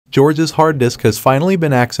George's hard disk has finally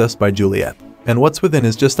been accessed by Juliette, and what's within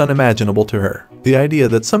is just unimaginable to her. The idea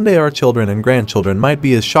that someday our children and grandchildren might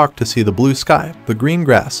be as shocked to see the blue sky, the green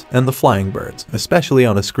grass, and the flying birds, especially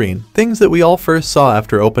on a screen, things that we all first saw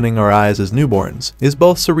after opening our eyes as newborns, is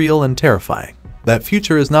both surreal and terrifying. That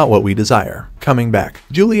future is not what we desire. Coming back,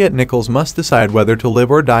 Juliette Nichols must decide whether to live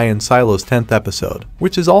or die in Silo's 10th episode,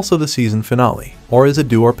 which is also the season finale. Or is it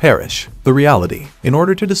do or perish? The reality. In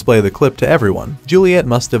order to display the clip to everyone, Juliette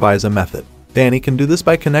must devise a method. Danny can do this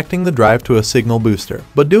by connecting the drive to a signal booster,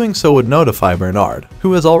 but doing so would notify Bernard,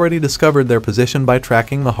 who has already discovered their position by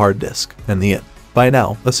tracking the hard disk, and the it. By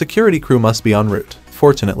now, a security crew must be en route.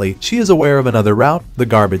 Fortunately, she is aware of another route, the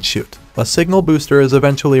garbage chute. A signal booster is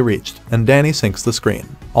eventually reached, and Danny syncs the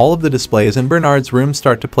screen. All of the displays in Bernard's room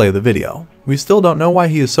start to play the video. We still don't know why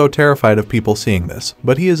he is so terrified of people seeing this,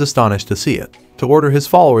 but he is astonished to see it. To order his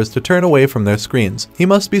followers to turn away from their screens, he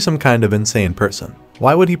must be some kind of insane person.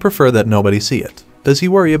 Why would he prefer that nobody see it? Does he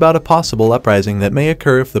worry about a possible uprising that may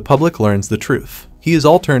occur if the public learns the truth? He is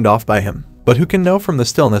all turned off by him. But who can know from the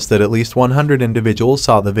stillness that at least 100 individuals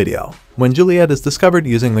saw the video? When Juliette is discovered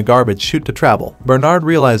using the garbage chute to travel, Bernard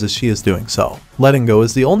realizes she is doing so. Letting go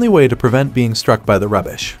is the only way to prevent being struck by the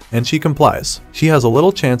rubbish, and she complies. She has a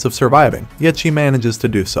little chance of surviving, yet she manages to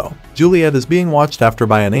do so. Juliette is being watched after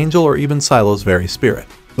by an angel or even Silo's very spirit.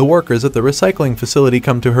 The workers at the recycling facility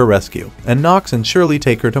come to her rescue, and Knox and Shirley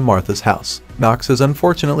take her to Martha's house. Knox has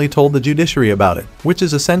unfortunately told the judiciary about it, which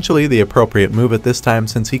is essentially the appropriate move at this time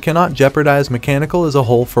since he cannot jeopardize Mechanical as a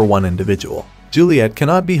whole for one individual. Juliette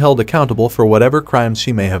cannot be held accountable for whatever crimes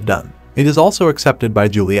she may have done. It is also accepted by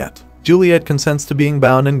Juliette. Juliette consents to being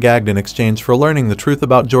bound and gagged in exchange for learning the truth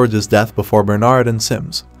about George's death before Bernard and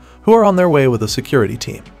Sims, who are on their way with a security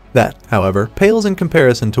team. That, however, pales in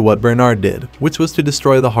comparison to what Bernard did, which was to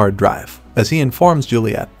destroy the hard drive. As he informs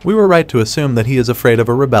Juliette, we were right to assume that he is afraid of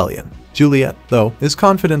a rebellion. Juliette, though, is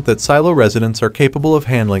confident that Silo residents are capable of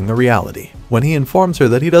handling the reality. When he informs her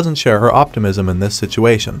that he doesn't share her optimism in this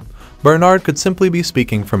situation, Bernard could simply be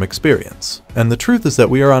speaking from experience. And the truth is that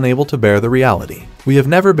we are unable to bear the reality. We have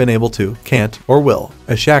never been able to, can't, or will.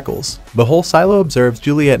 As shackles, the whole Silo observes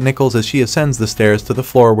Juliette Nichols as she ascends the stairs to the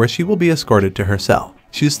floor where she will be escorted to her cell.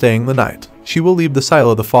 She's staying the night. She will leave the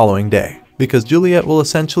silo the following day, because Juliette will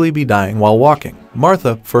essentially be dying while walking.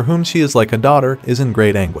 Martha, for whom she is like a daughter, is in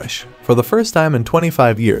great anguish. For the first time in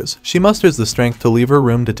 25 years, she musters the strength to leave her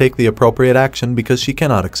room to take the appropriate action because she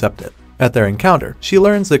cannot accept it. At their encounter, she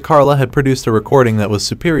learns that Carla had produced a recording that was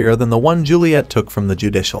superior than the one Juliette took from the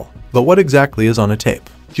judicial. But what exactly is on a tape?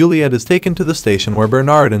 Juliette is taken to the station where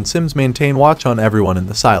Bernard and Sims maintain watch on everyone in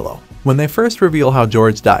the silo. When they first reveal how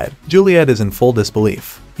George died, Juliette is in full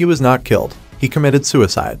disbelief. He was not killed. He committed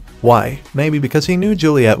suicide. Why? Maybe because he knew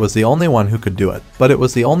Juliette was the only one who could do it, but it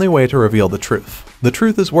was the only way to reveal the truth. The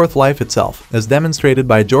truth is worth life itself, as demonstrated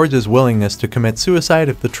by George's willingness to commit suicide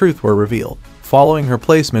if the truth were revealed. Following her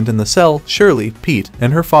placement in the cell, Shirley, Pete,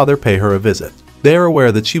 and her father pay her a visit. They are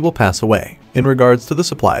aware that she will pass away. In regards to the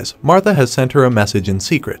supplies, Martha has sent her a message in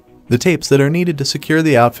secret. The tapes that are needed to secure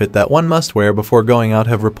the outfit that one must wear before going out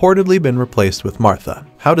have reportedly been replaced with Martha.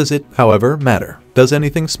 How does it, however, matter? Does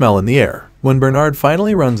anything smell in the air? When Bernard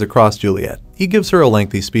finally runs across Juliette, he gives her a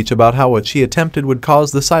lengthy speech about how what she attempted would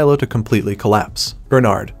cause the silo to completely collapse.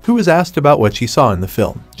 Bernard, who was asked about what she saw in the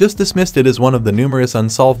film, just dismissed it as one of the numerous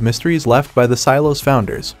unsolved mysteries left by the silo's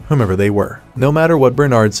founders, whomever they were. No matter what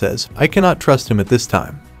Bernard says, I cannot trust him at this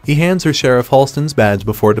time. He hands her Sheriff Halston's badge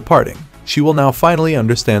before departing. She will now finally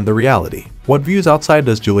understand the reality. What views outside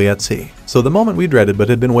does Juliette see? So the moment we dreaded but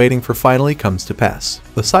had been waiting for finally comes to pass.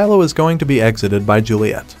 The silo is going to be exited by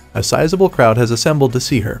Juliette. A sizable crowd has assembled to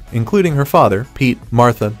see her, including her father, Pete,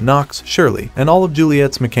 Martha, Knox, Shirley, and all of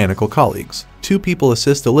Juliette's mechanical colleagues. Two people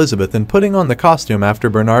assist Elizabeth in putting on the costume after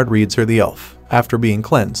Bernard reads her the oath. After being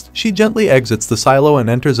cleansed, she gently exits the silo and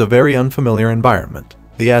enters a very unfamiliar environment.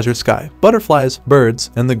 The azure sky, butterflies,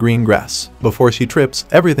 birds, and the green grass. Before she trips,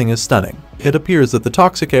 everything is stunning. It appears that the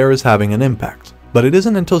toxic air is having an impact. But it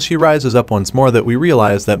isn't until she rises up once more that we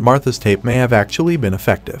realize that Martha's tape may have actually been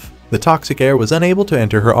effective. The toxic air was unable to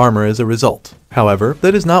enter her armor as a result. However,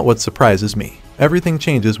 that is not what surprises me. Everything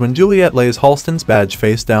changes when Juliette lays Halston's badge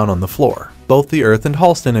face down on the floor. Both the earth and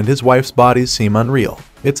Halston and his wife's bodies seem unreal.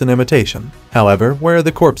 It's an imitation. However, where are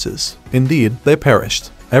the corpses? Indeed, they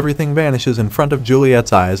perished. Everything vanishes in front of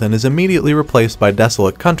Juliette's eyes and is immediately replaced by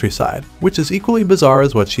desolate countryside, which is equally bizarre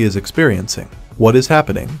as what she is experiencing. What is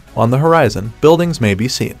happening? On the horizon, buildings may be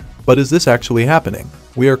seen. But is this actually happening?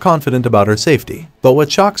 We are confident about her safety, but what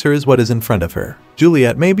shocks her is what is in front of her.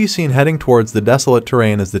 Juliette may be seen heading towards the desolate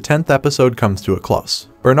terrain as the 10th episode comes to a close.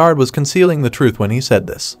 Bernard was concealing the truth when he said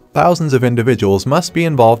this. Thousands of individuals must be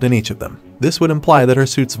involved in each of them. This would imply that her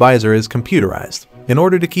suit's visor is computerized. In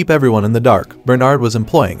order to keep everyone in the dark, Bernard was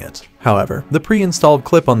employing it. However, the pre-installed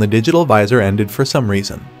clip on the digital visor ended for some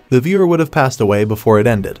reason. The viewer would have passed away before it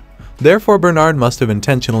ended. Therefore, Bernard must have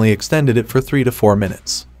intentionally extended it for 3 to 4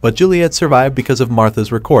 minutes. But Juliette survived because of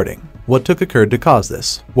Martha's recording. What occurred to cause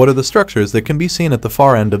this? What are the structures that can be seen at the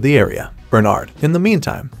far end of the area? Bernard, in the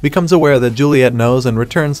meantime, becomes aware that Juliette knows and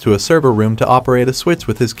returns to a server room to operate a switch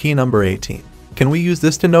with his key number 18. Can we use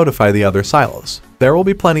this to notify the other silos? There will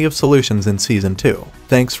be plenty of solutions in Season 2.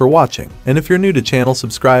 Thanks for watching, and if you're new to channel,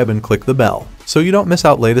 subscribe and click the bell, so you don't miss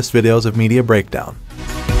out latest videos of Media Breakdown.